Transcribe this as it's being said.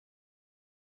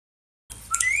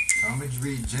I'm going to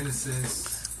read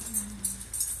Genesis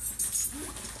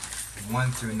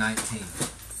 1 through 19.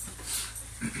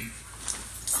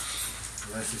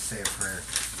 Let's just say a prayer.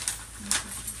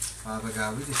 Father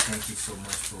God, we just thank you so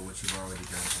much for what you've already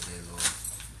done today, Lord.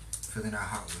 Filling our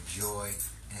heart with joy,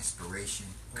 inspiration,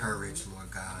 courage,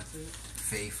 Lord God,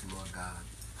 faith, Lord God,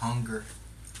 hunger.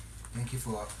 Thank you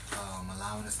for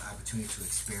allowing us the opportunity to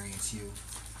experience you.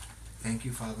 Thank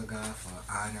you, Father God, for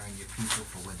honoring your people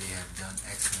for what they have done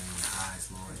excellent in your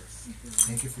eyes, Lord.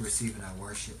 Thank you for receiving our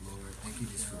worship, Lord. Thank you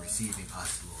just for receiving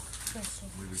us, Lord.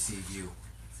 We receive you.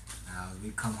 Now, as we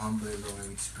come humbly, Lord,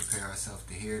 we just prepare ourselves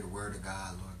to hear the word of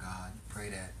God, Lord God. Pray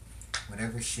that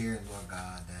whatever shared, Lord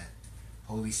God, that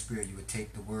Holy Spirit, you would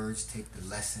take the words, take the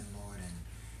lesson, Lord, and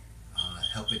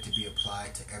help it to be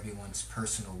applied to everyone's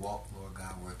personal walk, Lord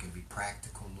God, where it can be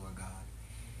practical, Lord God.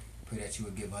 Pray that you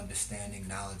would give understanding,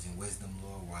 knowledge, and wisdom,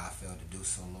 Lord, where I fail to do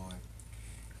so, Lord.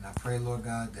 And I pray, Lord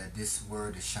God, that this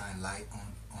word will shine light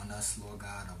on us, Lord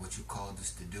God, on what you called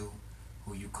us to do,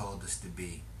 who you called us to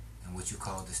be, and what you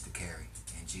called us to carry.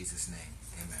 In Jesus' name,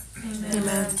 amen.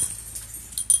 Amen.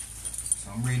 So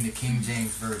I'm reading the King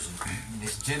James Version.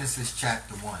 It's Genesis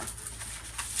chapter 1.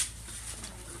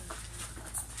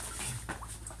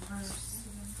 I'm going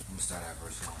to start at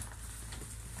verse 1.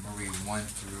 I'm going to read 1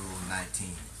 through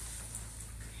 19.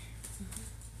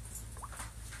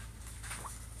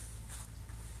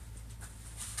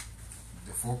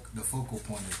 The focal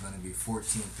point is going to be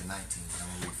 14 to 19, but I'm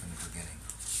going to read from the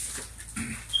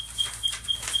beginning.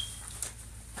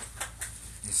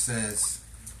 It says,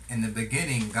 "In the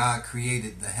beginning God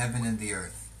created the heaven and the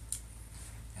earth.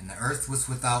 And the earth was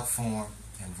without form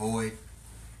and void,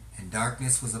 and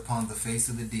darkness was upon the face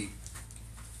of the deep.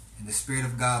 And the Spirit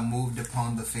of God moved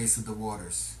upon the face of the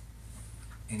waters.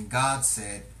 And God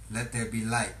said, Let there be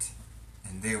light.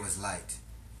 And there was light.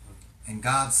 And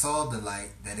God saw the light,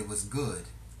 that it was good.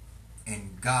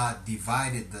 And God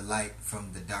divided the light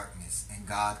from the darkness. And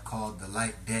God called the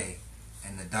light day,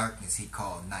 and the darkness he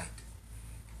called night.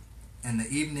 And the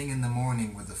evening and the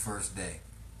morning were the first day.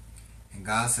 And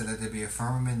God said, Let there be a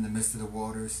firmament in the midst of the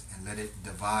waters, and let it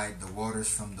divide the waters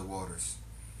from the waters.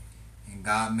 And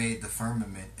God made the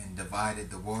firmament, and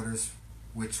divided the waters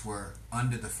which were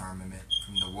under the firmament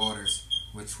from the waters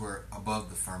which were above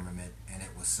the firmament, and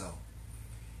it was so.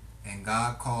 And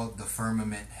God called the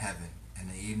firmament heaven, and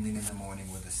the evening and the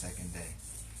morning were the second day.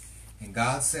 And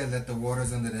God said, Let the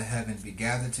waters under the heaven be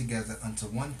gathered together unto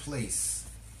one place,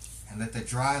 and let the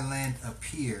dry land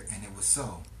appear, and it was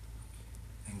so.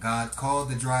 And God called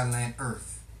the dry land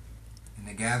earth, and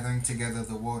the gathering together of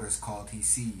the waters called he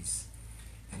seas.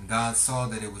 And God saw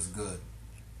that it was good.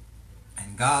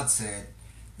 And God said,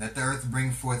 Let the earth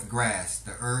bring forth grass,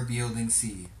 the herb yielding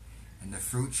seed, and the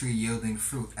fruit tree yielding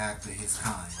fruit after his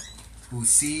kind, whose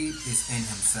seed is in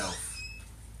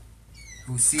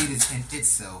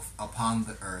itself upon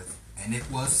the earth. And it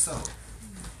was so.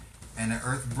 And the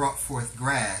earth brought forth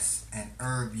grass, and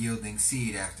herb yielding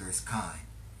seed after his kind,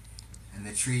 and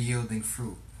the tree yielding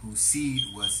fruit, whose seed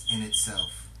was in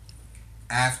itself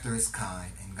after his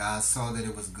kind. And God saw that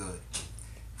it was good.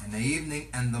 And the evening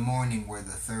and the morning were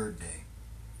the third day.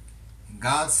 And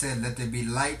God said, Let there be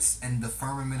lights in the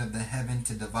firmament of the heaven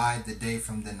to divide the day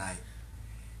from the night,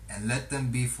 and let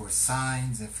them be for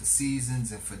signs, and for seasons,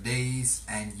 and for days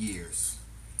and years.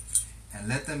 And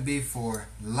let them be for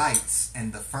lights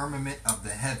in the firmament of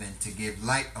the heaven to give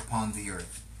light upon the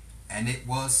earth. And it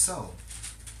was so.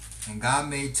 And God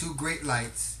made two great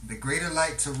lights, the greater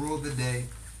light to rule the day,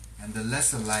 and the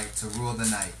lesser light to rule the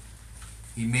night.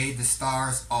 He made the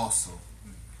stars also.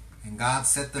 And God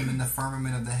set them in the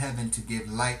firmament of the heaven to give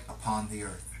light upon the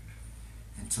earth,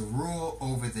 and to rule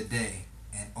over the day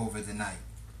and over the night,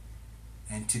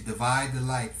 and to divide the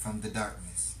light from the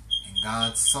darkness. And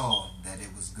God saw that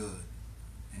it was good.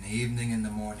 And the evening and the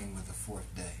morning were the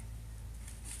fourth day."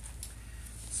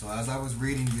 So as I was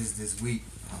reading this week,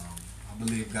 I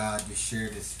believe God just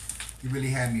shared this. He really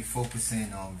had me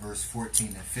focusing on verse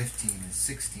 14 and 15 and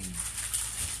 16.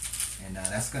 And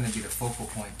that's going to be the focal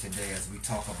point today as we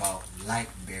talk about light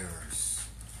bearers.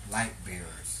 Light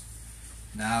bearers.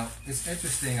 Now, it's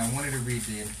interesting. I wanted to read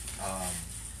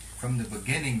from the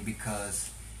beginning, because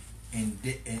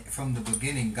from the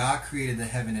beginning, God created the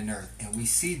heaven and earth. And we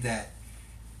see that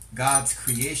God's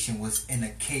creation was in a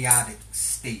chaotic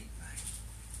state.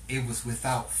 It was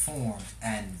without form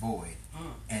and void.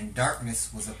 And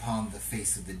darkness was upon the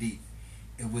face of the deep.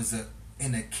 It was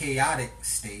in a chaotic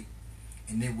state,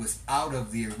 and it was out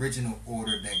of the original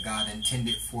order that God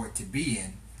intended for it to be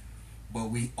in. But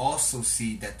we also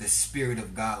see that the Spirit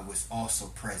of God was also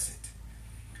present,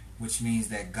 which means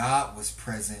that God was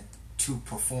present to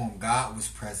perform. God was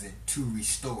present to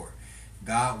restore.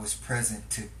 God was present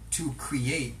to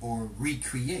create or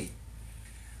recreate.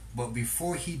 But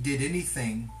before he did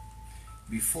anything,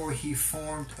 before he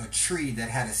formed a tree that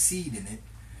had a seed in it,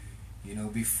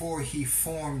 before he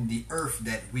formed the earth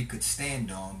that we could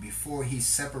stand on, before he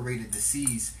separated the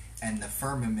seas and the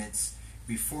firmaments,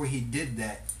 before he did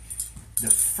that, the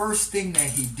first thing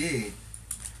that he did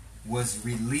was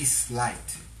release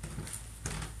light.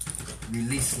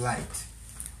 Release light.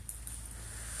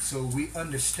 So we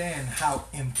understand how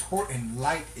important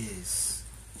light is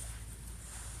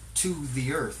to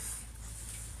the earth.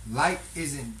 Light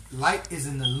is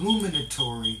an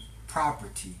illuminatory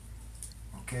property.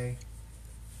 Okay?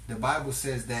 The Bible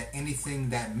says that anything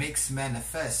that makes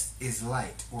manifest is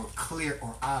light, or clear,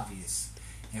 or obvious.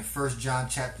 In 1 John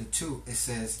chapter 2, it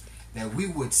says that we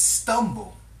would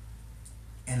stumble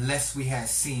unless we had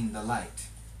seen the light.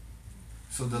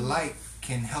 So the light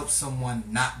can help someone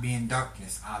not be in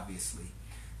darkness, obviously.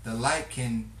 The light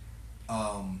can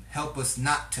help us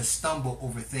not to stumble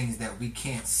over things that we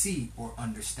can't see or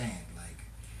understand. Like,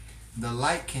 the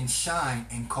light can shine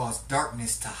and cause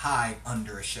darkness to hide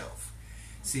under a shelf.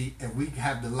 See, if we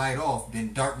have the light off,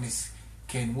 then darkness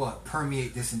can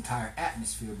permeate this entire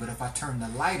atmosphere. But if I turn the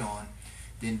light on,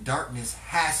 then darkness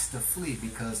has to flee,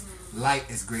 because light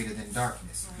is greater than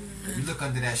darkness. If you look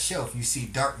under that shelf, you see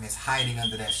darkness hiding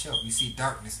under that shelf. You see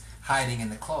darkness hiding in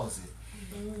the closet,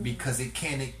 because it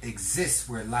can't exist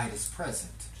where light is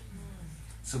present.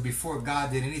 So before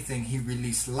God did anything, he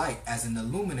released light as an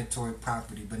illuminatory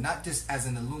property, but not just as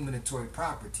an illuminatory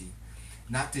property,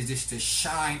 not to just to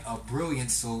shine a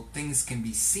brilliance so things can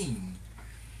be seen.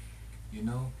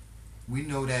 We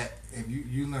know that if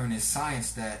you learn in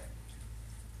science that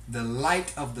the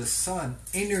light of the sun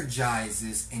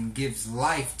energizes and gives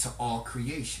life to all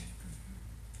creation.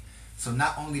 So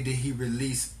not only did he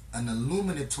release an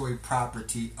illuminatory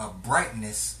property of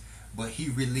brightness, but he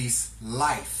released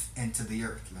life into the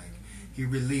earth. Like, he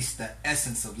released the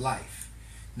essence of life.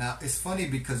 Now, it's funny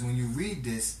because when you read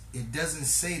this, it doesn't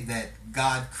say that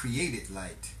God created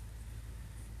light.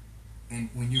 And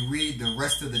when you read the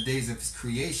rest of the days of his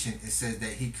creation, it says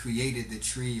that he created the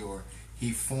tree, or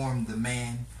he formed the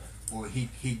man, or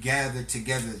he gathered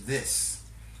together this.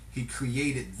 He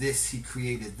created this, he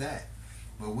created that.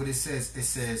 But what it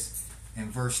says in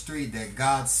verse 3 that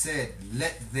God said,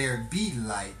 "Let there be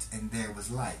light," and there was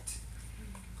light.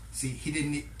 See, he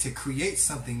didn't need to create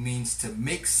something, means to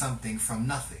make something from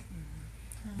nothing.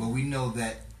 But we know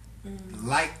that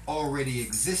light already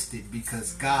existed,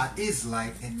 because God is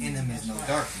light and in him is no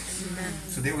darkness.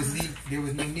 So there was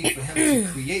no need for him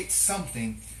to create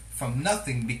something from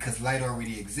nothing, because light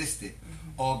already existed.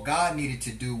 All God needed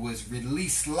to do was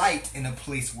release light in a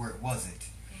place where it wasn't.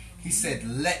 He said,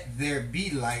 "Let there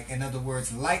be light." In other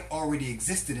words, light already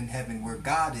existed in heaven where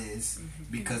God is,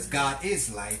 because God is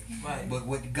light. Right. But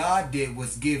what God did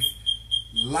was give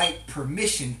light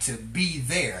permission to be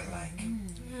there. Like,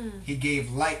 he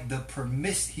gave light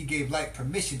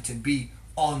permission to be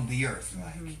on the earth.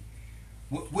 Like,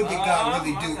 what did God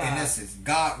really do in essence?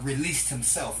 God released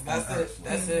himself on earth.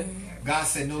 That's it. God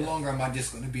said, no longer am I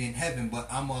just going to be in heaven, but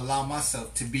I'm going to allow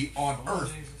myself to be on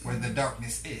earth where the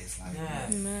darkness is. Like,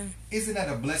 isn't that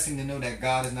a blessing to know that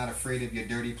God is not afraid of your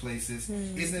dirty places?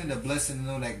 Isn't it a blessing to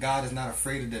know that God is not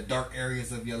afraid of the dark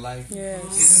areas of your life? Yes.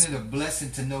 Isn't it a blessing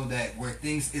to know that where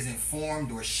things isn't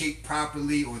formed or shaped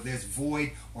properly, or there's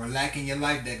void or lack in your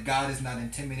life, that God is not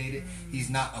intimidated? He's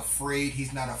not afraid.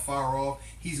 He's not afar off.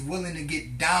 He's willing to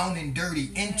get down and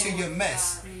dirty into your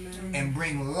mess and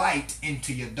bring light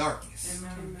into your darkness.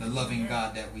 The loving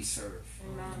God that we serve.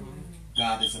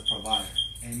 God is a provider.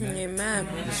 Amen. Amen.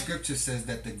 The scripture says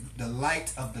that the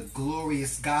light of the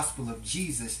glorious gospel of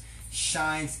Jesus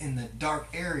shines in the dark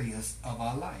areas of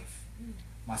our life.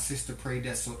 My sister prayed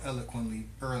that so eloquently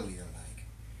earlier. Like,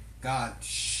 God,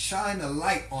 shine a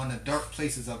light on the dark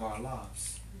places of our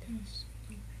lives.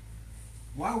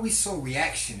 Why are we so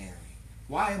reactionary?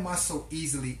 Why am I so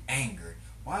easily angered?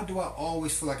 Why do I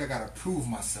always feel like I gotta prove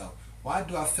myself? Why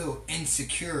do I feel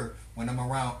insecure when I'm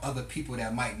around other people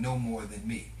that might know more than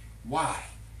me? Why?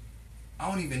 I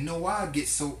don't even know why I get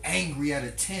so angry at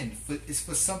a 10. It's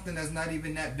for something that's not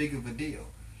even that big of a deal.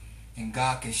 And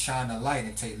God can shine a light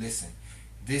and tell you, listen,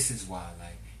 this is why.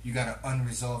 Like, you got an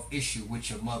unresolved issue with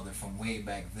your mother from way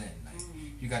back then. Like,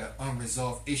 you got an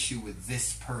unresolved issue with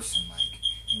this person. Like,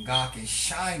 and God can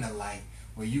shine a light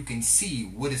where you can see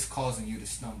what is causing you to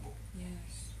stumble. Yes.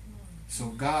 So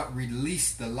God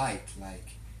released the light.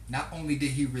 Like, not only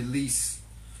did he release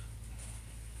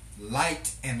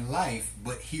light and life,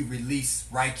 but he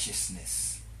released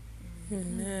righteousness.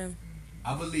 Amen.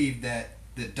 I believe that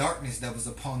the darkness that was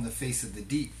upon the face of the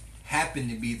deep happened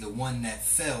to be the one that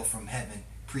fell from heaven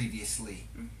previously.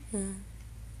 Mm.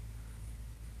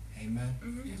 Amen.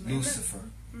 Mm-hmm. Lucifer.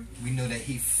 We know that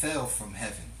he fell from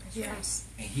heaven. Yes.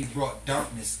 And he brought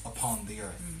darkness upon the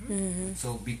earth. Mm-hmm.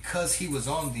 So because he was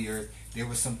on the earth, there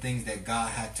were some things that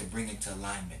God had to bring into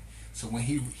alignment. So when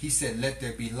he said, let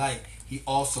there be light, he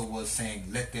also was saying,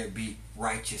 let there be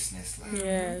righteousness. Like,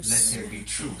 Yes. let there be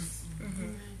truth.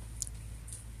 Mm-hmm.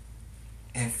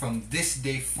 And from this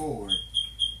day forward,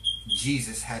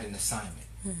 Jesus had an assignment.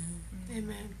 Mm-hmm.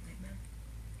 Amen.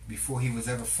 Before he was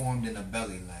ever formed in a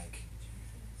belly, like,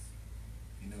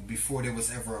 before there was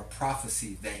ever a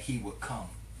prophecy that he would come.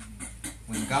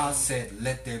 When God said,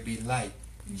 let there be light,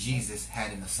 Jesus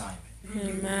had an assignment.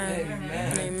 Amen.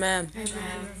 Amen. Amen.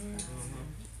 Amen.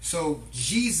 So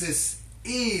Jesus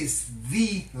is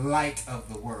the light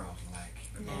of the world.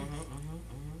 Like,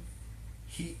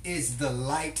 he is the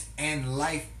light and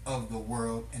life of the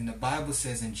world. And the Bible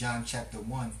says in John chapter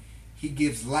 1, he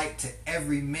gives light to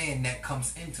every man that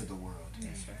comes into the world.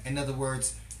 Yes, sir. In other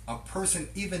words, a person,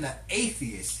 even an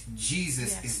atheist,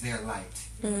 Jesus Yes. is their light.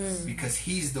 Mm-hmm. Because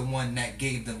he's the one that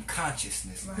gave them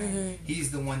consciousness. Right. Mm-hmm.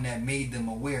 He's the one that made them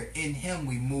aware. In him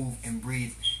we move and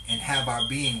breathe and have our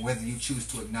being, whether you choose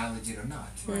to acknowledge it or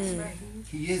not. Right.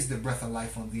 He is the breath of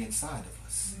life on the inside of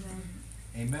us.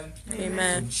 Amen.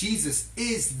 Amen. So Jesus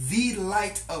is the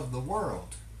light of the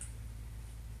world.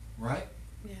 Right?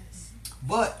 Yes.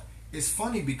 But it's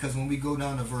funny because when we go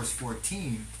down to verse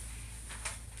 14,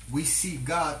 we see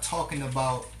God talking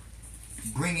about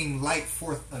bringing light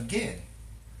forth again.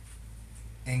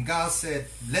 And God said,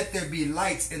 let there be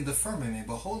lights in the firmament.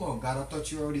 But hold on, God, I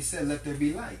thought you already said, let there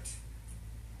be light.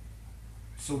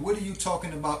 So what are you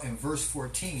talking about in verse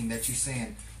 14 that you're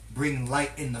saying, bring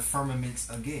light in the firmaments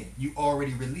again? You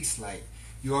already released light.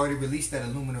 You already released that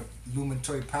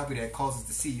illuminatory property that causes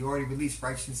to see. You already released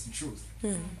righteousness and truth.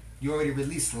 You already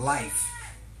released life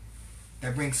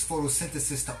that brings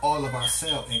photosynthesis to all of our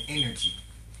cell and energy.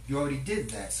 You already did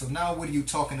that. So now what are you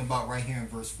talking about right here in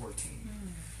verse 14?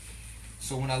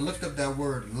 So when I looked up that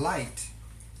word light,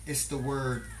 it's the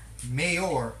word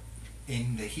maor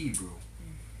in the Hebrew.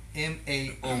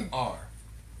 M-A-O-R.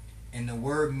 And the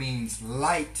word means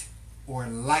light or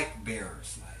light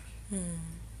bearers. Like,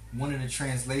 one of the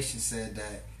translations said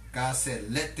that God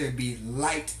said, let there be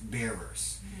light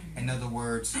bearers. In other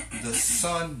words, the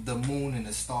sun, the moon, and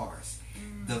the stars.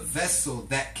 The vessel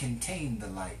that contained the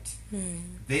light.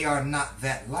 They are not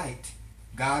that light.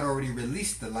 God already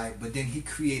released the light, but then he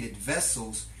created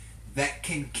vessels that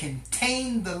can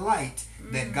contain the light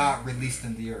that God released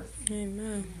in the earth.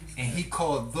 Amen. And he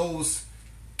called those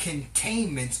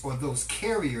containments or those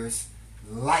carriers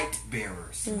light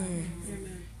bearers.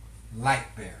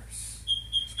 Light bearers.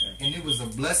 And it was a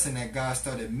blessing that God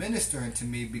started ministering to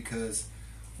me, because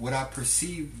what I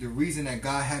perceived, the reason that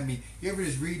God had me, you ever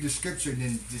just read the scripture and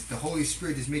then just the Holy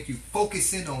Spirit just make you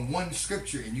focus in on one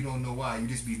scripture and you don't know why. You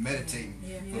just be meditating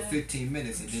for 15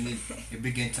 minutes and then it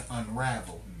begin to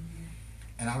unravel.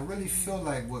 And I really feel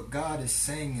like what God is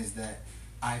saying is that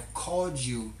I've called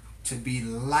you to be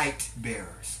light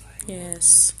bearers.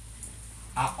 Yes.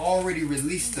 I already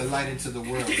released the light into the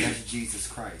world. That's Jesus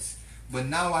Christ. But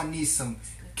now I need some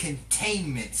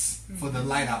containments for the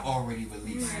light I already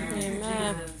released.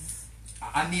 Amen.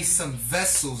 I need some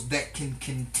vessels that can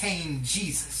contain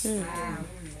Jesus.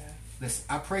 Listen,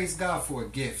 I praise God for a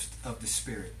gift of the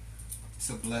Spirit. It's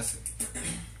a blessing.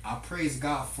 I praise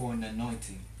God for an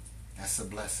anointing. That's a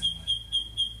blessing.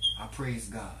 I praise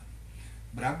God.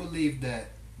 But I believe that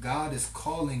God is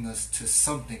calling us to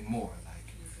something more.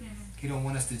 Like, he don't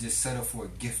want us to just settle for a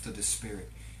gift of the Spirit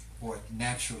or a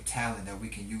natural talent that we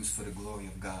can use for the glory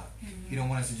of God. He don't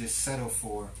want us to just settle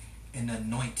for an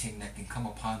anointing that can come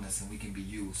upon us and we can be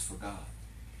used for God.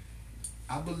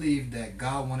 I believe that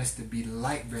God wants us to be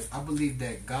light bearers. I believe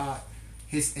that God,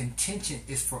 his intention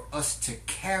is for us to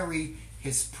carry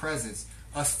his presence,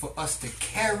 for us to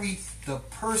carry the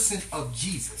person of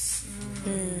Jesus.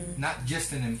 Not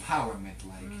just an empowerment,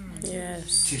 like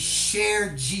Yes. to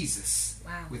share Jesus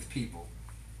with people.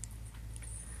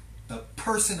 The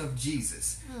person of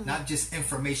Jesus, not just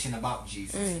information about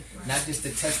Jesus, not just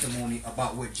the testimony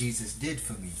about what Jesus did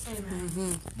for me,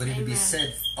 but it will be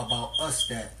said about us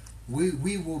that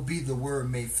we will be the Word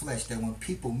made flesh, that when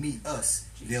people meet us,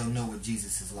 they'll know what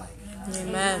Jesus is like.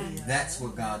 Amen. That's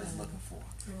what God is looking for.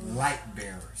 Light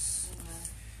bearers.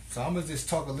 So I'm going to just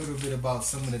talk a little bit about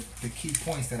some of the key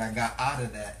points that I got out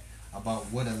of that about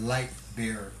what a light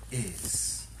bearer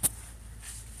is.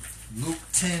 Luke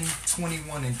 10,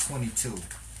 21 and 22.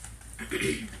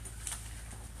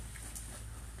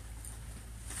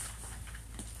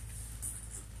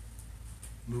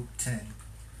 Luke 10,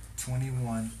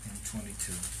 21 and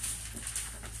 22.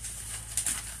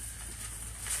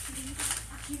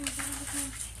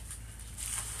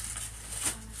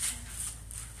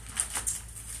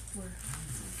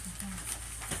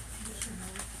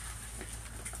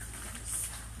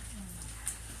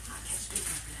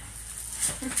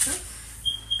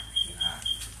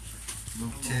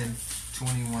 Luke 10,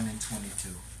 21 and 22.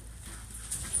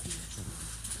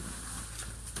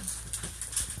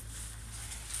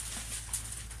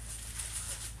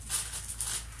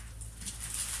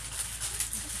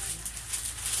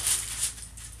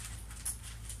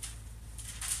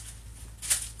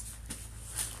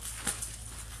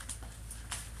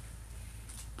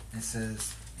 It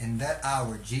says, "In that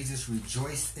hour Jesus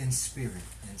rejoiced in spirit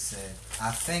and said,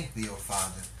 I thank thee, O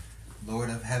Father, Lord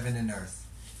of heaven and earth,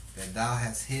 that thou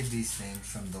hast hid these things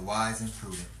from the wise and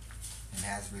prudent, and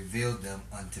hast revealed them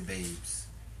unto babes.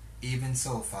 Even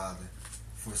so, Father,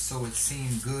 for so it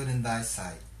seemed good in thy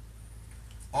sight.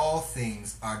 All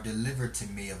things are delivered to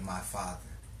me of my Father,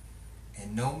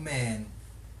 and no man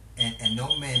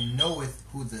knoweth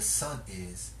who the Son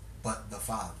is but the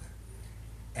Father,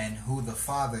 and who the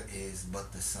Father is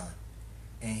but the Son,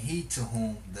 and he to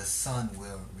whom the Son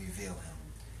will reveal him."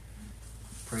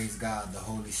 Praise God, the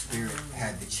Holy Spirit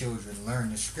had the children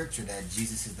learn the scripture that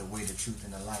Jesus is the way, the truth,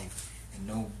 and the life, and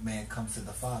no man comes to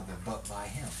the Father but by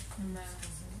him.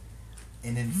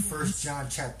 And in 1 John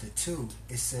chapter 2,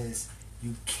 it says,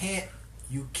 you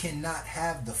cannot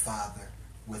have the Father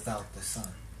without the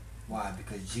Son. Why?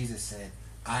 Because Jesus said,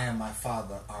 I and my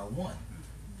Father are one.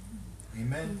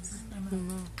 Amen?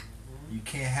 Amen. You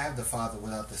can't have the Father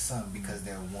without the Son because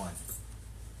they're one.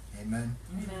 Amen?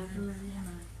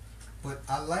 But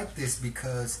I like this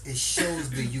because it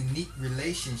shows the unique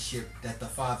relationship that the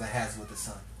Father has with the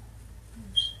Son.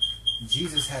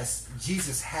 Jesus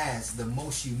has the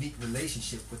most unique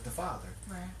relationship with the Father.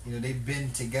 Right. You know, they've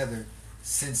been together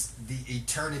since the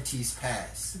eternities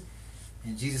past.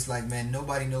 And Jesus like, man,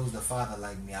 nobody knows the Father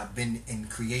like me. I've been in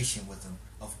creation with him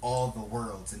of all the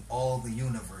worlds and all the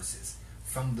universes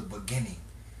from the beginning.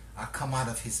 I come out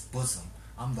of his bosom.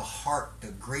 I'm the heart, the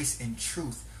grace and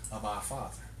truth of our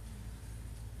Father.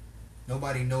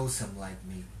 Nobody knows him like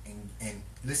me. And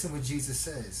listen what Jesus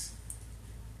says.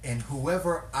 And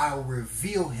whoever I'll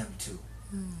reveal him to.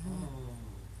 Mm-hmm.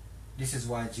 This is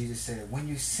why Jesus said, when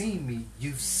you see me,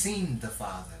 you've seen the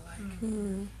Father.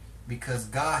 Mm-hmm. Because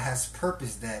God has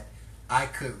purposed that I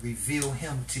could reveal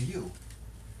him to you.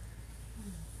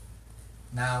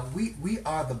 Now, we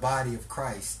are the body of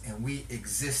Christ, and we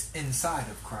exist inside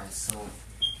of Christ. So,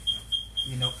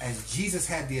 you know, as Jesus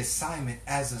had the assignment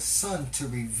as a son to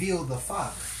reveal the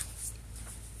Father,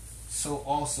 so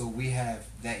also we have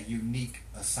that unique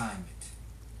assignment.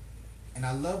 And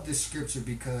I love this scripture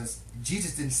because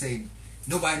Jesus didn't say,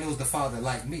 nobody knows the Father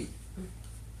like me.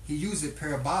 He used it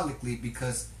parabolically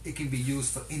because it can be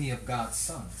used for any of God's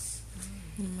sons.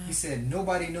 Amen. He said,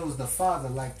 nobody knows the Father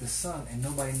like the Son, and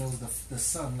nobody knows the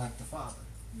Son like the Father.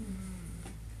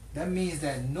 That means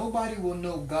that nobody will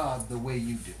know God the way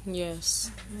you do.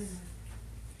 Yes.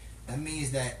 That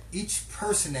means that each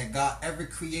person that God ever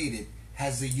created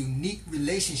has a unique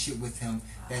relationship with him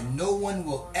that no one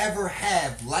will ever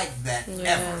have like that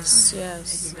Yes. ever.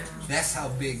 Yes. That's how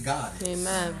big God is.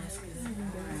 Amen.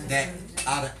 That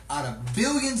out of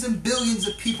billions and billions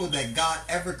of people that God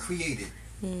ever created,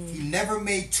 he never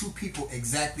made two people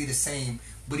exactly the same,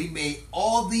 but he made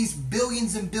all these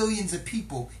billions and billions of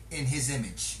people in his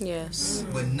image. Yes.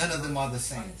 But none of them are the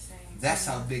same. That's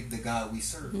how big the God we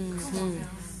serve is.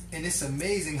 And it's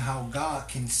amazing how God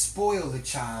can spoil a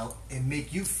child and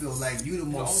make you feel like you're the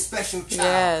most special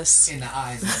child Yes. in the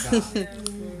eyes of God.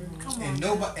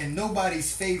 And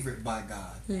nobody's favored by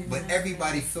God. But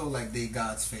everybody feel like they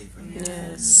God's favorite.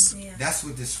 Yes. That's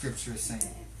what this scripture is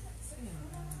saying.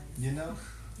 You know?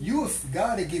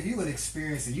 God will give you an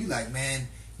experience and you like, man,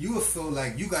 you will feel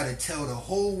like you got to tell the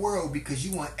whole world because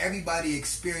you want everybody to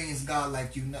experience God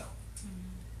like you know.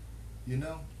 You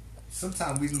know?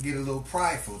 Sometimes we can get a little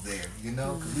prideful there, you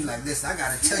know? Because we like, listen, I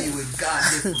got to tell you what God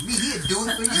did for me. He'll do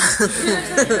it for you. You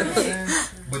know what I'm saying?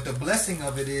 But the blessing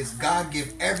of it is God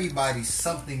give everybody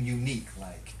something unique.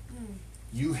 Like,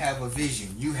 you have a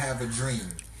vision. You have a dream.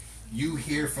 You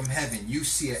hear from heaven. You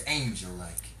see an angel.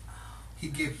 Like, he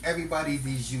give everybody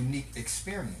these unique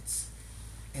experience.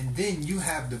 And then you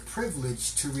have the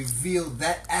privilege to reveal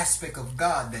that aspect of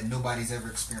God that nobody's ever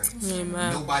experienced.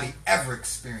 Amen. Nobody ever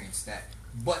experienced that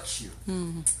but you.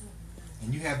 Mm.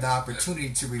 And you have the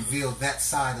opportunity to reveal that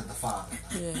side of the Father.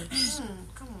 Yes.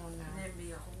 Come on now. That'd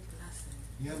be a whole blessing.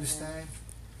 You understand?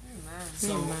 Amen.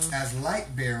 So Amen. as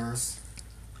light bearers,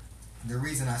 The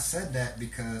reason I said that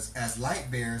because as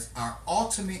light bearers, our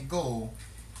ultimate goal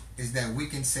is that we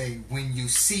can say, when you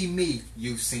see me,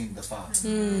 you've seen the Father.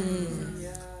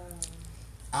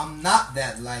 I'm not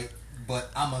that light,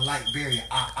 but I'm a light bearer.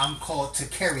 I'm called to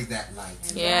carry that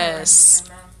light. Yes.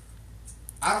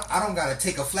 I don't gotta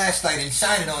take a flashlight and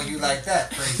shine it on you like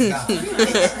that, praise God.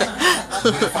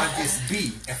 But if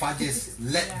I just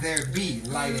let there be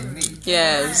light in me,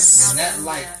 Yes. then that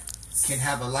light can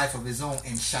have a life of its own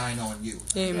and shine on you.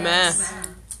 Amen.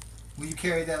 Will you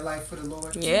carry that light for the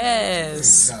Lord?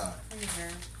 Yes. Praise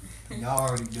God. Y'all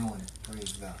already doing it,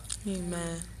 praise God.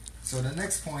 Amen. So the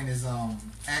next point is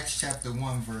Acts chapter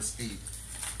 1 verse 8.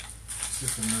 It's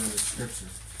just another scripture.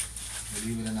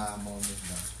 Believe it or not, I'm almost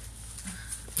done.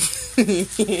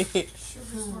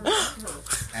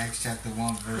 Acts chapter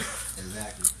 1 verse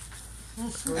exactly.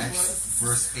 Acts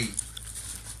verse 8.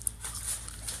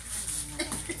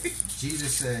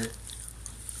 Jesus said,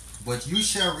 "But you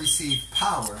shall receive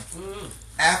power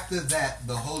after that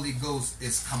the Holy Ghost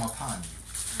is come upon you."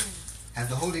 Has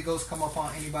the Holy Ghost come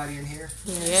upon anybody in here?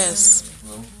 Yes.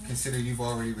 Well, consider you've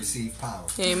already received power.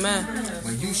 Amen.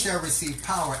 But you shall receive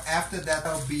power after that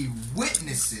thou be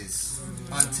witnesses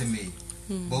unto me,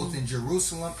 both in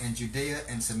Jerusalem and Judea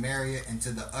and Samaria and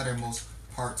to the uttermost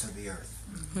parts of the earth.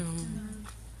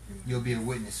 You'll be a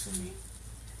witness for me.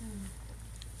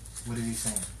 What is he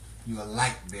saying? You're a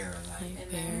light bearer, like.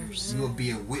 Light bearers. You'll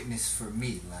be a witness for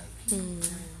me, like.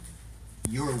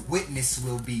 Your witness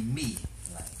will be me,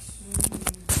 like.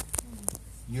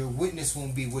 Your witness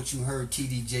won't be what you heard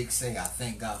T.D. Jakes say, "I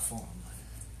thank God for him."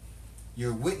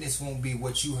 Your witness won't be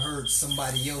what you heard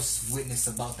somebody else witness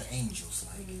about the angels,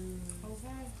 like.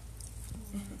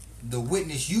 The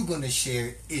witness you're going to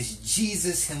share is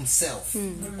Jesus himself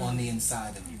on the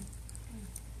inside of you.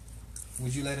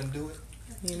 Would you let him do it?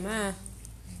 Amen.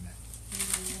 Amen.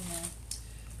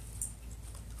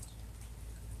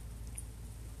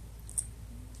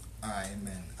 Alright,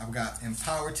 amen. I've got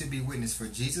empowered to be witness for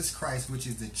Jesus Christ, which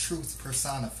is the truth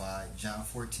personified, John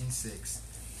 14:6.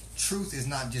 Truth is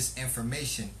not just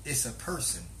information, it's a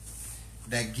person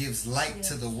that gives light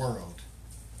to the world.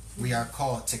 We are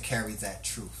called to carry that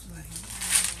truth.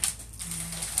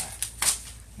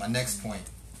 My next point,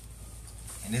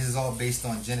 and this is all based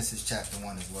on Genesis chapter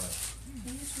 1 as well.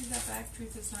 Can you just read that back?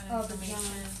 Truth is not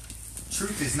information.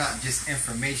 Truth is not just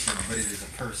information, but it is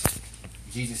a person.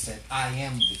 Jesus said, "I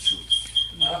am the truth."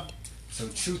 So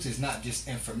truth is not just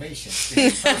information,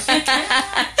 it's a person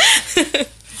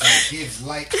that gives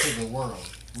light to the world.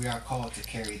 We are called to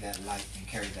carry that light and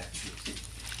carry that truth.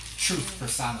 Truth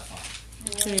personified.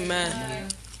 Amen.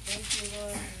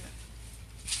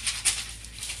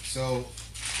 So,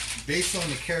 based on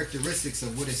the characteristics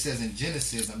of what it says in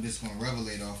Genesis, I'm just going to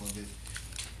revelate off of it.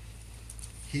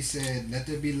 He said, "Let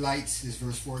there be lights," this is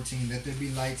verse 14, "let there be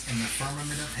lights in the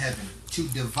firmament of heaven to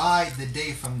divide the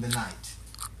day from the night."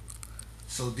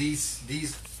 So the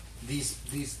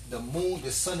moon,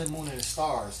 the sun and moon and the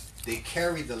stars, they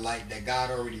carry the light that God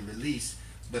already released,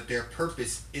 but their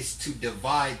purpose is to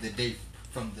divide the day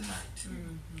from the night.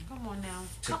 Come on now.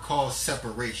 To cause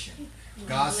separation.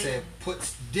 God said,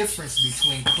 put difference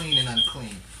between clean and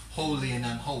unclean, holy and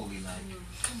unholy. Like.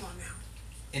 Come on now.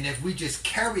 And if we just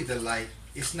carry the light,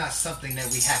 it's not something that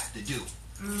we have to do.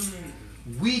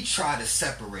 We try to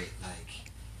separate, like,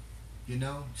 you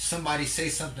know, somebody say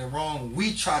something wrong,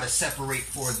 we try to separate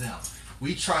for them.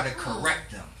 We try to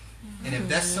correct them. And if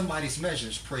that's somebody's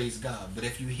measures, praise God. But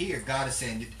if you hear God is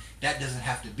saying that doesn't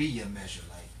have to be your measure,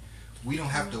 like, we don't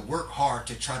have to work hard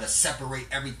to try to separate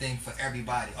everything for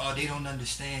everybody. Oh, they don't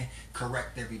understand,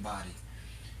 correct everybody.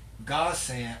 God's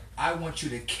saying, I want you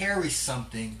to carry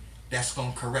something that's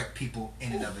going to correct people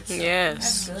in and of itself.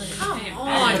 Yes. Come I on,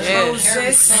 want you to carry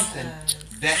Moses. something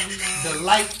that the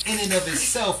light in and of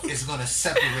itself is going to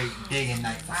separate day and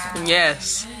night for somebody.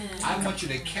 Yes. I want you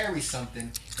to carry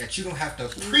something that you don't have to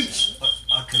preach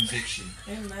a conviction.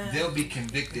 They'll be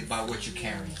convicted by what you're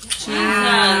carrying. That's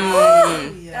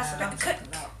what I'm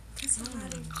cutting out.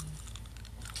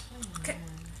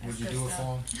 Would you do it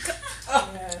for them?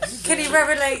 Can he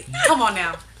revelate? Come on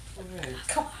now.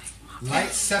 Come on.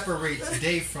 Light separates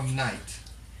day from night.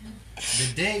 The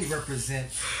day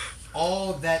represents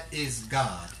all that is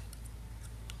God,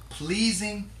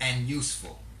 pleasing and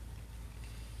useful.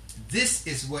 This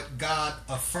is what God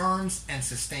affirms and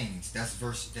sustains. That's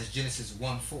Genesis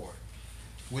 1:4.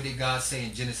 What did God say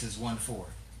in Genesis 1:4?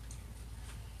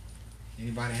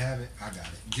 Anybody have it? I got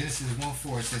it. Genesis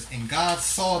 1:4 says, "And God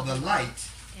saw the light,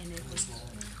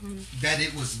 that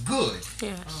it was good.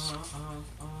 Yes.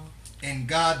 And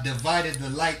God divided the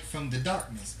light from the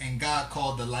darkness, and God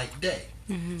called the light day."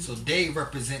 So day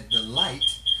represent the light,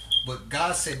 But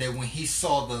God said that when he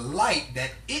saw the light,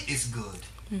 that it is good.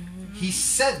 He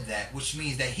said that, which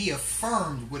means that he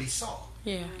affirmed what he saw.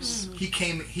 Yes.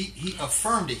 He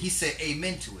affirmed it. He said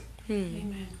amen to it.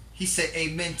 Amen. He said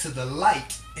amen to the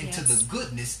light and to Yes. the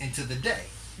goodness and to the day.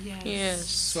 Yes. Yes.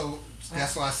 So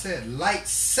that's why I said light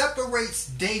separates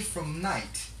day from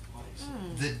night.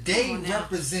 The day Come on now.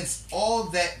 represents all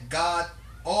that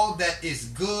is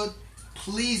good,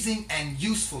 pleasing, and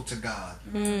useful to God.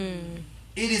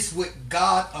 It is what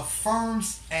God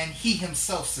affirms, and he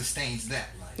himself sustains that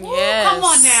light. Ooh, Yes. come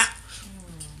on now.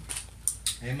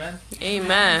 Amen.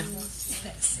 Amen.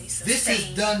 This is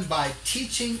done by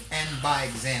teaching and by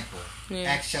example. Yeah.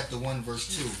 Acts chapter 1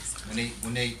 verse 2.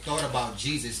 When they thought about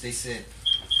Jesus, they said,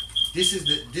 this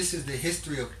is the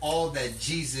history of all that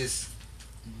Jesus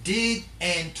did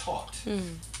and taught.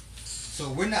 So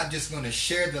we're not just going to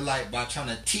share the light by trying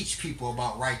to teach people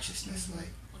about righteousness,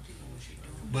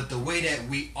 but the way that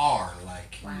we are,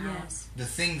 Yes. the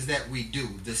things that we do,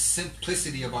 the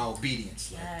simplicity of our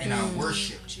obedience, in our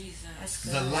worship.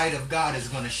 The light of God is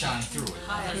going to shine through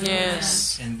it.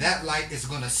 Yes. And that light is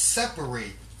going to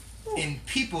separate in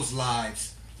people's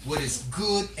lives what is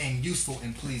good and useful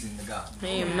and pleasing to God.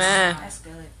 Amen. That's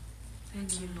good.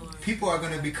 Thank you, Lord. People are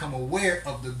going to become aware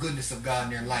of the goodness of God in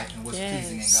their life and what's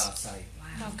pleasing in God's sight.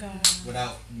 Oh, God.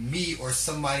 Without me or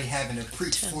somebody having to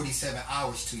preach 47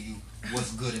 hours to you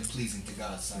what's good and pleasing to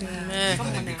God's sight. Amen. You're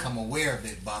going to become aware of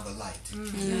it by the light.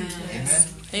 Amen.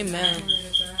 Amen.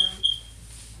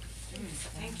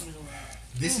 Thank you, Lord.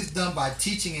 This is done by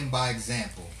teaching and by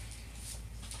example.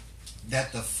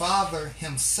 That the Father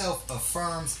himself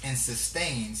affirms and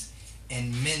sustains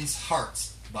in men's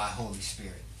hearts by Holy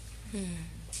Spirit.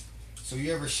 So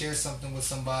you ever share something with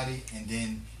somebody and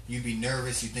then you be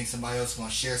nervous, you think somebody else is going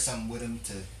to share something with them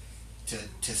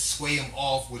to sway them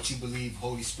off what you believe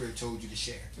Holy Spirit told you to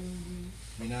share.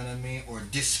 You know what I mean? Or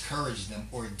discourage them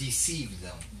or deceive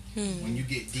them. When you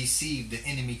get deceived, the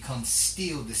enemy comes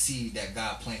steal the seed that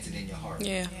God planted in your heart.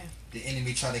 Yeah. The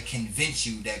enemy try to convince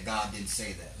you that God didn't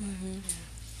say that.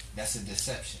 That's a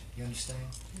deception. You understand?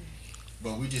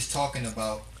 But we're just talking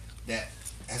about that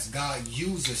as God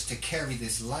uses to carry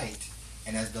this light,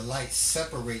 and as the light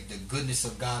separate the goodness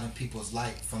of God in people's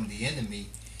life from the enemy,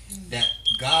 that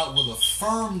God will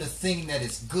affirm the thing that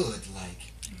is good,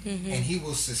 and he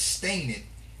will sustain it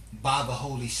by the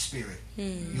Holy Spirit.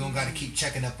 You don't got to keep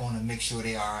checking up on them, make sure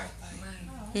they all right.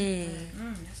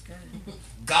 That's good.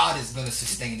 God is going to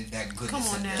sustain it, that goodness. Come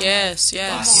on in now. them Yes. by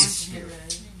Yes. his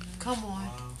Spirit. Come on.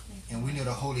 And we know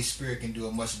the Holy Spirit can do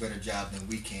a much better job than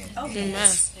we can. Amen.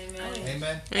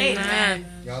 Amen. Amen.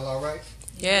 Y'all all right?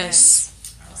 Yes.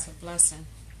 That's a blessing.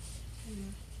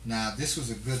 Now, this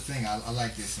was a good thing. I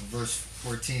like this. In verse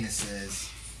 14, it says,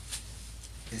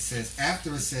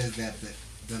 after it says that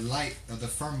the light of the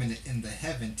firmament in the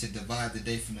heaven to divide the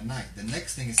day from the night. The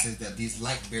next thing it says that these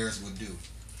light bearers would do.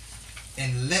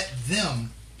 And let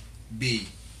them be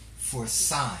for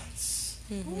signs.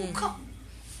 Ooh, come.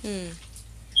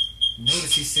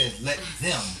 Notice he says, let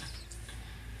them.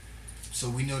 So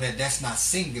we know that that's not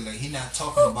singular. He's not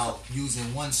talking about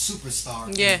using one superstar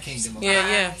in Yeah. the kingdom of Yeah.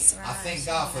 God. Yeah. I thank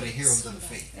God for the heroes of the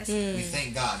faith. We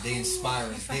thank God. They inspire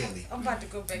us daily. I'm about to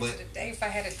go back But to the day. If I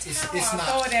had a it's towel, I'll not-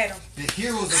 throw it at him. The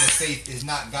heroes of the faith is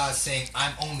not God saying,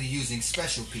 I'm only using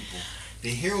special people. The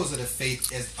heroes of the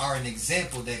faith are an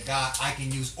example that God, I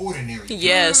can use ordinary people.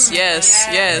 Yes. Yes.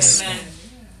 Yes.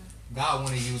 God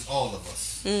want to use all of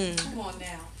us. Come on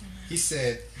now. He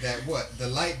said that what? The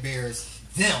light bearers,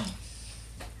 them.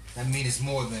 That means it's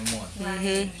more than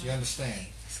one. You understand?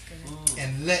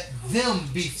 And let them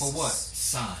be for what?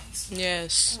 Signs.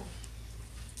 Yes.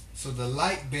 So the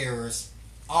light bearers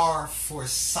are for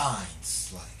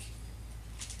signs.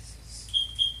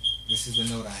 This is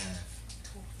the note I have.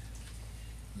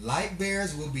 Light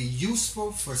bearers will be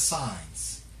useful for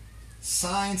signs.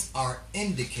 Signs are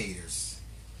indicators.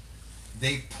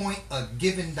 They point a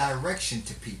given direction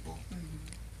to people,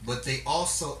 but they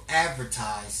also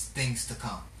advertise things to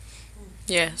come.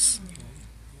 Yes.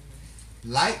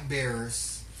 Light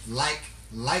bearers, like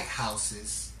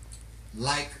lighthouses,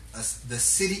 like the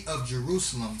city of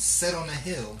Jerusalem set on a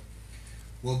hill,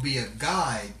 will be a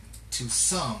guide to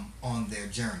some on their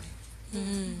journey.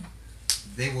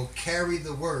 They will carry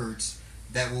the words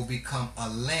that will become a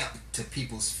lamp to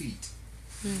people's feet.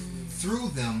 Through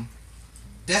them,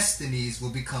 destinies will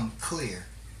become clear,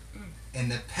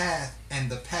 and the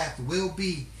path will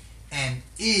be and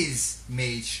is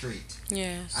made straight.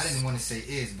 Yes. I didn't want to say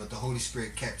is, but the Holy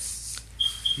Spirit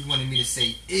he wanted me to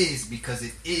say is because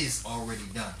it is already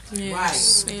done.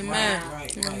 Yes. Amen.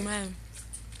 Right. Amen.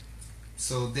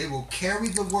 So they will carry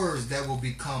the words that will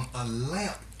become a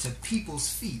lamp to people's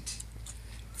feet.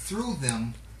 Through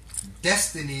them,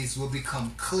 destinies will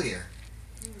become clear,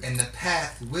 and the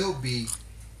path will be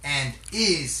and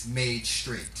is made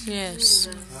straight. Yes.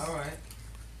 All right.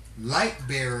 Light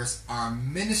bearers are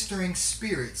ministering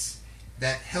spirits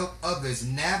that help others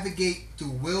navigate through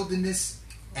wilderness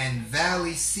and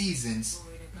valley seasons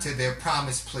to their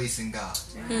promised place in God.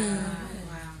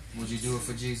 Would you do it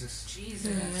for Jesus?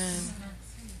 Amen.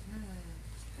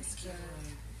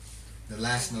 The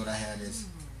last note I had is,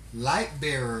 light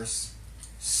bearers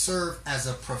serve as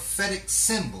a prophetic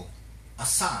symbol, a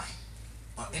sign,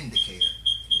 an indicator.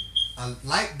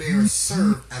 Light bearers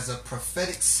serve as a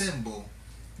prophetic symbol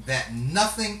that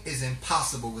nothing is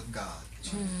impossible with God.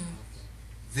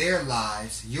 Their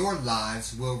lives, your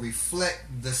lives, will reflect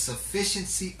the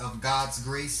sufficiency of God's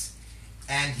grace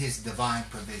and His divine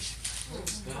provision.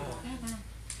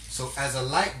 So as a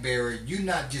light bearer, you're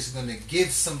not just going to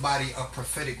give somebody a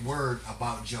prophetic word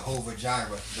about Jehovah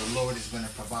Jireh, the Lord is going to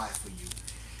provide for you.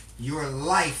 Your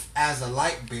life as a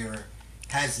light bearer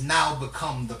has now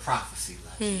become the prophecy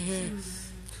life.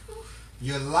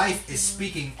 Your life is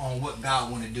speaking on what God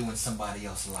want to do in somebody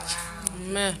else's life.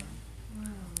 Amen.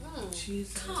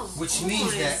 Which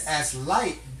means that as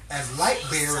light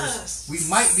bearers, we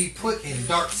might be put in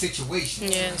dark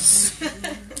situations. Yes.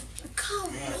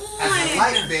 As a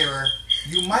light bearer,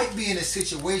 you might be in a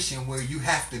situation where you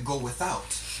have to go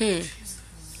without.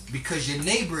 Because your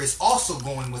neighbor is also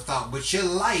going without, but your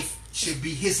life should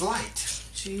be his light.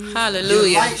 Hallelujah.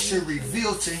 Your light should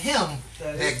reveal to him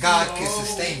that God can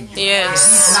sustain you. Yes.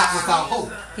 And he's not without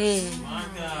hope. My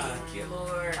God. Thank you,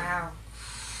 Lord. Wow.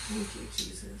 Thank you,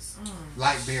 Jesus.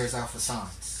 Light bearers are for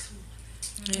signs.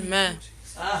 Amen.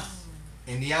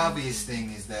 And the obvious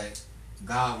thing is that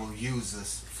God will use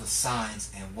us for signs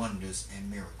and wonders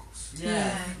and miracles.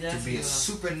 Yeah. To be a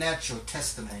supernatural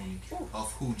testimony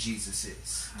of who Jesus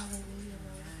is.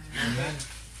 Amen.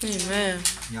 Amen.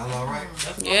 Y'all all right?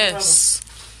 Yes.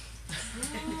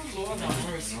 Lord have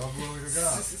mercy. All glory to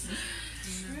God.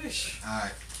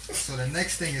 Alright. So the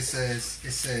next thing it says,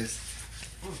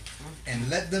 and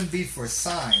let them be for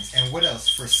signs. And what else?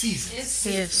 For seasons.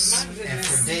 Yes. And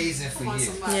for days and for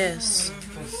years. Yes.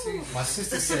 My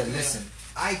sister said, listen,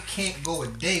 I can't go a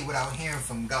day without hearing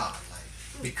from God.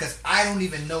 Because I don't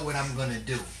even know what I'm going to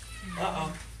do.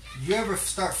 You ever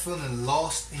start feeling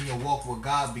lost in your walk with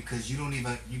God because you don't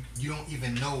even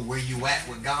know where you at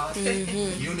with God?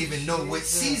 You don't even know what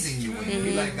season you in.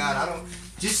 You're like, God,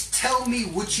 just tell me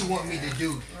what you want me to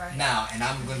do now, and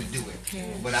I'm going to do it.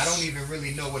 But I don't even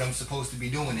really know what I'm supposed to be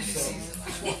doing in this season.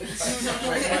 You know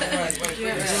what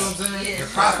I'm saying? The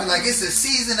prophet, like, it's a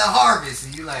season of harvest,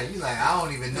 and you like, I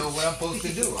don't even know what I'm supposed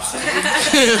to do.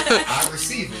 I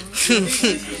receive it.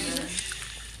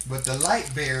 But the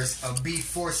light bearers are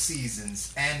before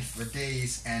seasons and for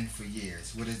days and for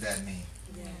years. What does that mean?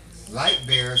 Light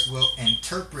bearers will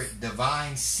interpret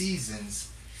divine seasons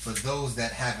for those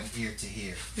that have an ear to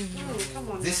hear.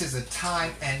 This is a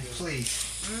time and place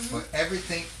for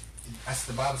everything. As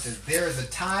the Bible says, there is a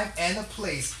time and a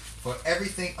place for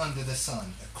everything under the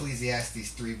sun.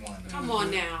 Ecclesiastes 3:1. Come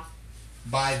on now.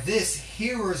 By this,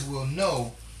 hearers will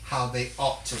know how they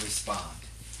ought to respond.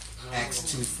 Acts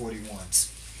 2:41.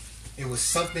 It was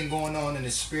something going on in the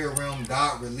spirit realm.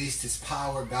 God released His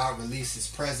power. God released His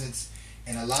presence.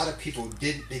 And a lot of people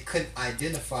couldn't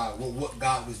identify what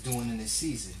God was doing in this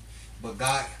season. But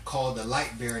God called a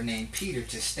light bearer named Peter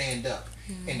to stand up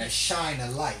and to shine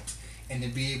a light and to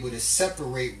be able to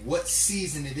separate what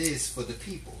season it is for the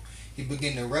people. He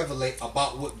began to revelate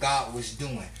about what God was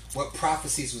doing, what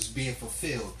prophecies was being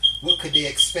fulfilled, what could they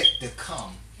expect to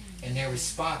come. And their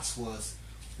response was,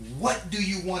 what do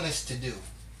you want us to do?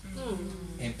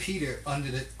 And Peter, under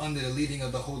the leading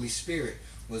of the Holy Spirit,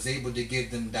 was able to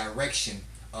give them direction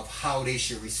of how they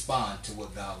should respond to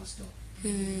what God was doing.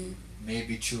 May it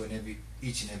be true in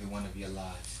each and every one of your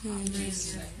lives. In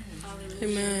Jesus' name.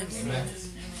 Amen. Amen.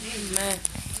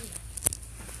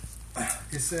 Amen.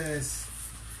 It says,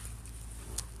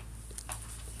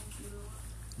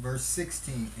 verse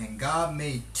 16, and God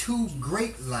made two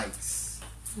great lights.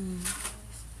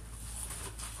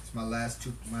 It's my last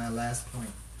point.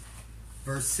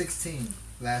 Verse 16,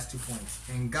 last 2 points.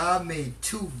 And God made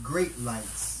two great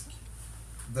lights.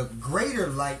 The greater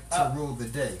light to rule the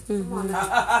day.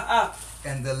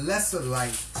 And the lesser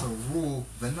light to rule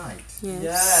the night.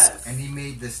 Yes. And He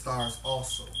made the stars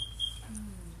also.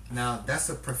 Now, that's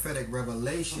a prophetic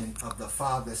revelation of the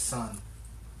Father, Son,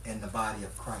 and the body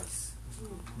of Christ.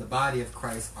 The body of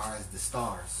Christ are as the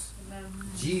stars.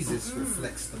 Jesus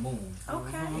reflects the moon.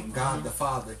 Okay. And God the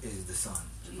Father is the sun.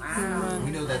 Wow.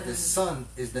 We know that the sun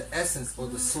is the essence or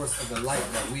the source of the light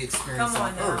that we experience Come on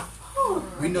on now. earth.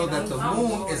 We know that the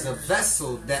moon is a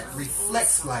vessel that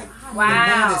reflects light. The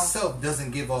Wow. moon itself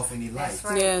doesn't give off any light. That's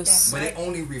right. Yes. That's But right. it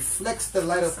only reflects the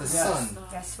light of the sun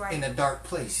That's right. in a dark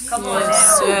place. Come on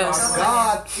Yes, now. yes. Come on.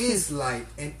 God is light,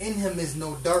 and in him is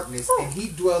no darkness, and he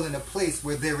dwells in a place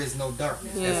where there is no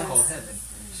darkness. Yes. That's called heaven.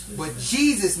 But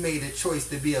Jesus made a choice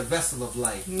to be a vessel of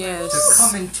light, Yes. to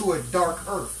come into a dark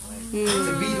earth,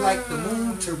 to be like the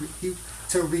moon,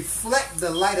 to reflect the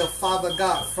light of Father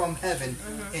God from heaven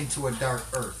into a dark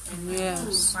earth.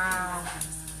 Yes. Wow.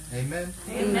 Amen.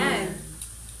 Amen.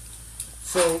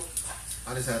 So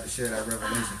I just had to share that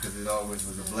revelation because it always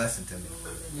was a blessing to me.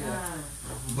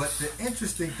 But the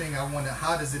interesting thing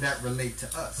how does that relate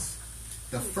to us?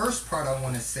 The first part I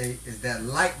want to say is that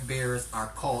light bearers are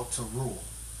called to rule.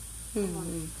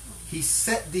 He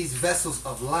set these vessels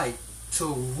of light to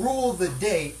rule the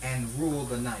day and rule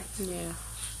the night. Yeah.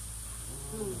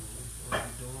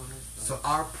 So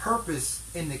our purpose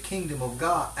in the kingdom of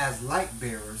God as light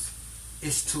bearers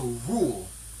is to rule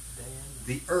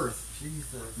the earth,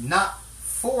 not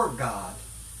for God,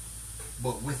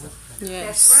 but with him.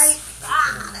 Yes. That's right.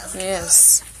 Ah, that's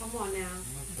Yes. Come on now.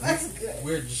 That's good.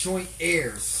 We're joint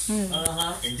heirs.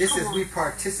 Uh-huh. And just as we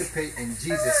participate in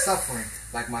Jesus' suffering,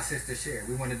 like my sister shared,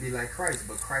 we want to be like Christ,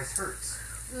 but Christ hurts.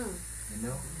 You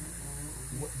know?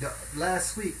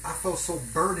 Last week, I felt so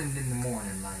burdened in the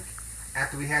morning. Like,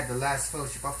 after we had the last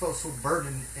fellowship, I felt so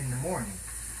burdened in the morning.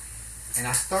 And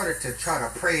I started to try to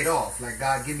pray it off. Like,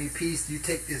 God, give me peace. You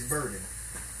take this burden.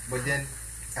 But then,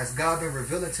 as God been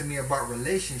revealing to me about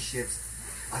relationships,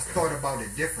 I thought about it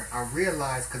different. I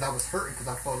realized, because I was hurting, because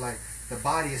I felt like the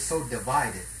body is so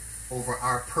divided over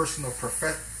our personal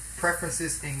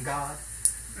preferences in God.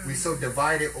 We're so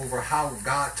divided over how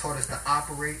God taught us to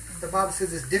operate. The Bible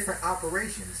says it's different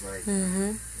operations. Like,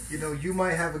 you know, you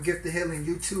might have a gift of healing,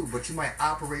 you too, but you might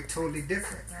operate totally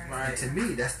different. Right. And to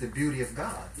me, that's the beauty of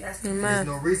God. Yes. There's Amen.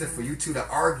 no reason for you two to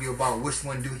argue about which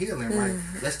one do healing, right?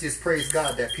 Let's just praise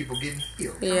God that people getting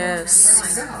healed. Yes.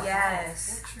 Praise God.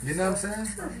 Yes. You know what I'm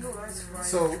saying?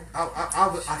 So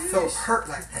I felt hurt,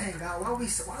 like, dang God,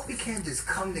 why we can't just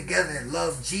come together and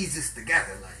love Jesus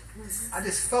together? Like, I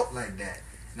just felt like that,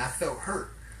 and I felt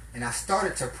hurt, and I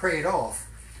started to pray it off.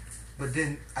 But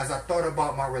then, as I thought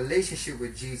about my relationship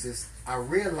with Jesus, I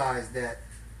realized that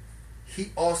he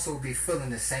also be feeling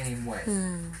the same way.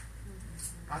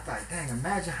 I thought, dang,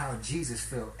 imagine how Jesus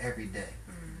felt every day.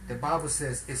 The Bible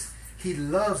says he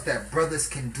loves that brothers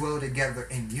can dwell together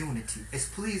in unity. It's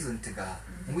pleasing to God.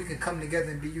 And we can come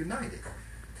together and be united.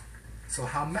 So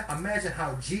imagine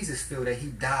how Jesus feel that he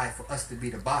died for us to be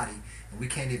the body and we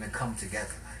can't even come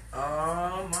together.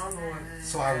 Oh, my Lord.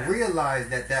 So I realized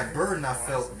that burden I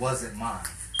felt wasn't mine.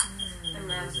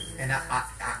 And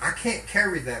I can't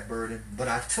carry that burden, but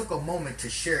I took a moment to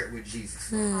share it with Jesus.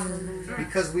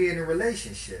 Because we're in a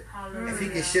relationship. If he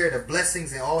can share the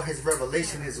blessings and all his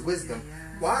revelation, his wisdom,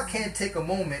 well, I can't take a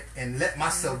moment and let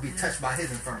myself be touched by his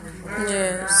infirmity.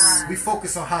 Yes. We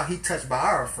focus on how he touched by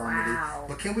our infirmity, Wow.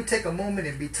 but can we take a moment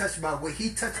and be touched by what he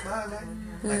touched by?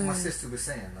 Like my sister was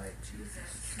saying, like,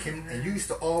 and you used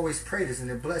to always pray this and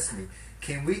it blessed me.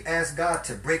 Can we ask God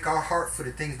to break our heart for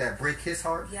the things that break his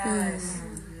heart? Yes.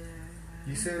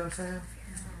 You see what I'm saying?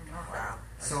 Wow.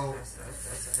 So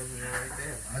That's a heavy one right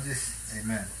there.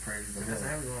 amen. Praise the That's a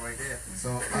Lord. heavy one right there.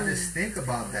 So I just think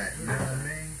about that, you know what I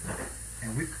mean?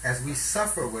 And as we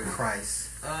suffer with Christ,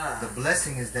 the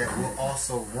blessing is that we'll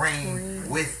also reign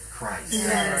with Christ.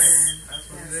 Yes. That's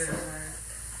what it is.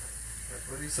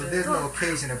 That's what he So said. there's no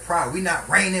occasion of pride. We're not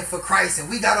reigning for Christ and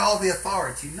we got all the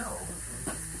authority. No.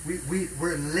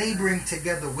 We're laboring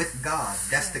together with God.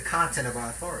 That's the content of our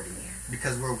authority.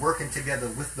 Because we're working together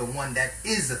with the one that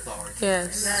is authority.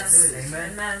 Yes.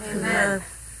 Amen. Amen.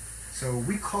 So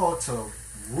we call to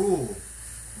rule,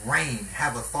 reign,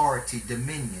 have authority,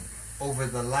 dominion over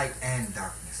the light and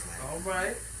darkness. All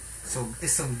right. So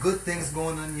it's some good things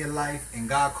going on in your life, and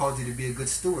God calls you to be a good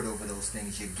steward over those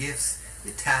things. Your gifts,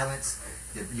 your talents,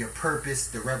 your purpose,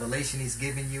 the revelation he's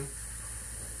given you.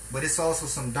 But it's also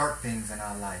some dark things in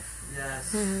our life.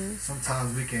 Yes.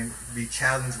 Sometimes we can be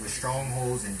challenged with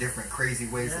strongholds and different crazy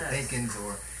ways of thinking,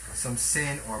 or some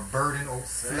sin or burden or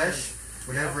flesh,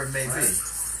 whatever it may be.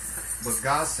 But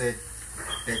God said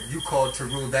that you called to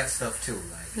rule that stuff too,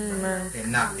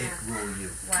 and not it rule you.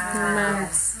 Wow.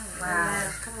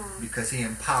 Wow. Because he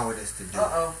empowered us to do it.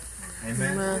 Uh-oh.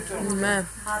 Amen. Amen.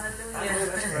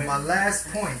 Hallelujah. And my last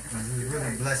point, this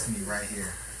really blessed me right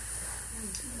here.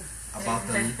 about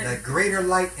the greater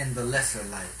light and the lesser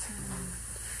light.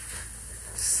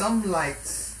 Some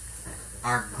lights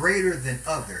are greater than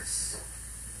others.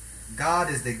 God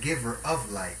is the giver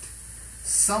of light.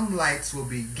 Some lights will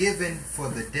be given for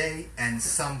the day and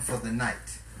some for the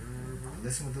night.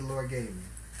 Listen what the Lord gave me.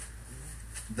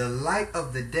 The light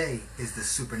of the day is the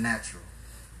supernatural,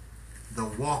 the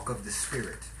walk of the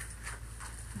Spirit.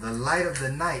 The light of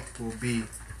the night will be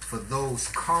for those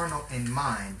carnal in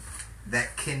mind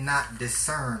that cannot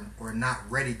discern or not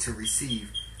ready to receive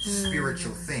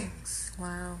spiritual things.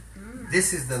 Wow.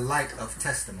 This is the light of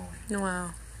testimony.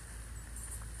 Wow.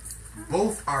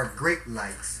 Both are great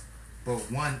lights,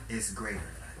 but one is greater.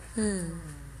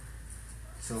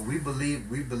 So we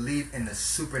believe in the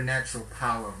supernatural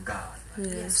power of God.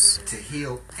 Yes. To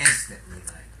heal instantly,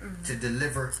 to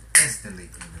deliver instantly.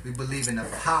 We believe in the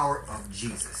power of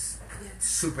Jesus.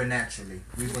 Supernaturally.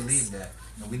 We believe that.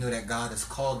 And we know that God has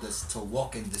called us to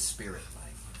walk in the Spirit.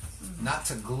 Not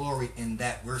to glory in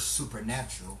that we're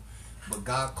supernatural, but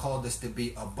God called us to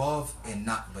be above and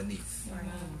not beneath.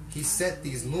 He set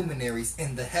these luminaries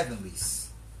in the heavenlies,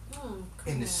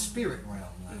 in the spirit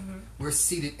realm. We're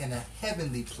seated in a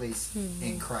heavenly place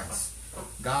in Christ.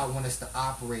 God wants us to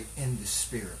operate in the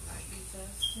Spirit.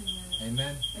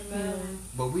 Amen. Amen.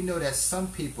 But we know that some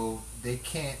people, they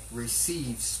can't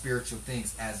receive spiritual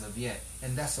things as of yet,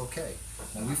 and that's okay.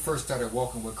 When we first started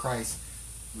walking with Christ,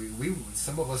 we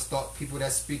some of us thought people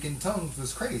that speak in tongues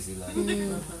was crazy. Like,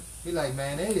 we like,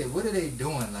 man, what are they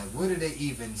doing? Like, what are they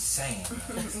even saying?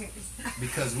 Like,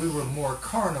 because we were more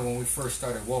carnal when we first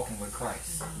started walking with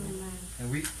Christ,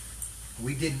 and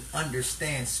we didn't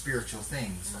understand spiritual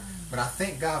things. But I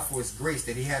thank God for His grace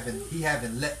that He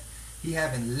haven't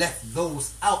left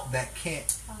those out that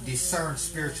can't discern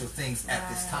spiritual things at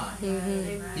this time.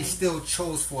 He still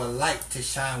chose for a light to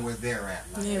shine where they're at.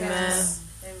 Amen.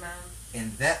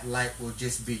 And that light will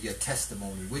just be your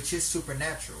testimony, which is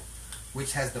supernatural,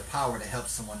 which has the power to help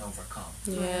someone overcome.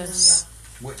 Yes.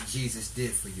 What Jesus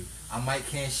did for you. I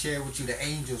can't share with you the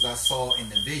angels I saw in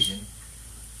the vision.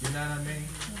 You know what I mean?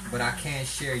 But I can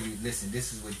share you, listen,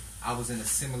 this is what, I was in a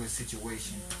similar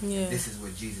situation. Yeah. This is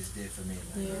what Jesus did for me.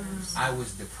 Yes. I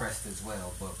was depressed as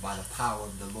well, but by the power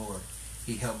of the Lord,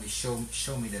 He helped me show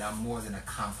me that I'm more than a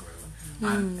conqueror.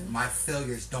 My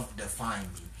failures don't define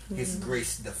me. His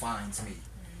grace defines me.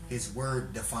 His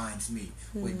word defines me.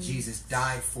 What Jesus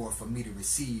died for me to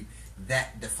receive,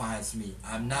 that defines me.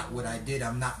 I'm not what I did.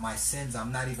 I'm not my sins.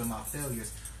 I'm not even my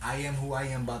failures. I am who I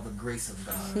am by the grace of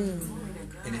God.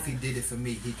 And if He did it for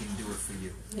me, He can do it for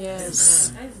you.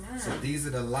 Yes. So these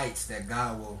are the lights that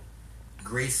God will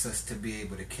grace us to be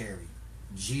able to carry.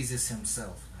 Jesus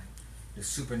Himself, the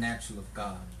supernatural of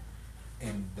God,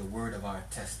 and the word of our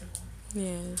testimony.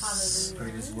 Yes.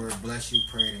 Pray this word bless you.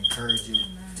 Pray it encourage you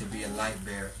to be a light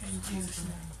bearer in Jesus'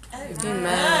 name.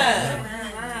 Amen.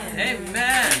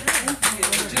 Amen.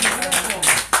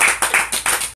 Amen.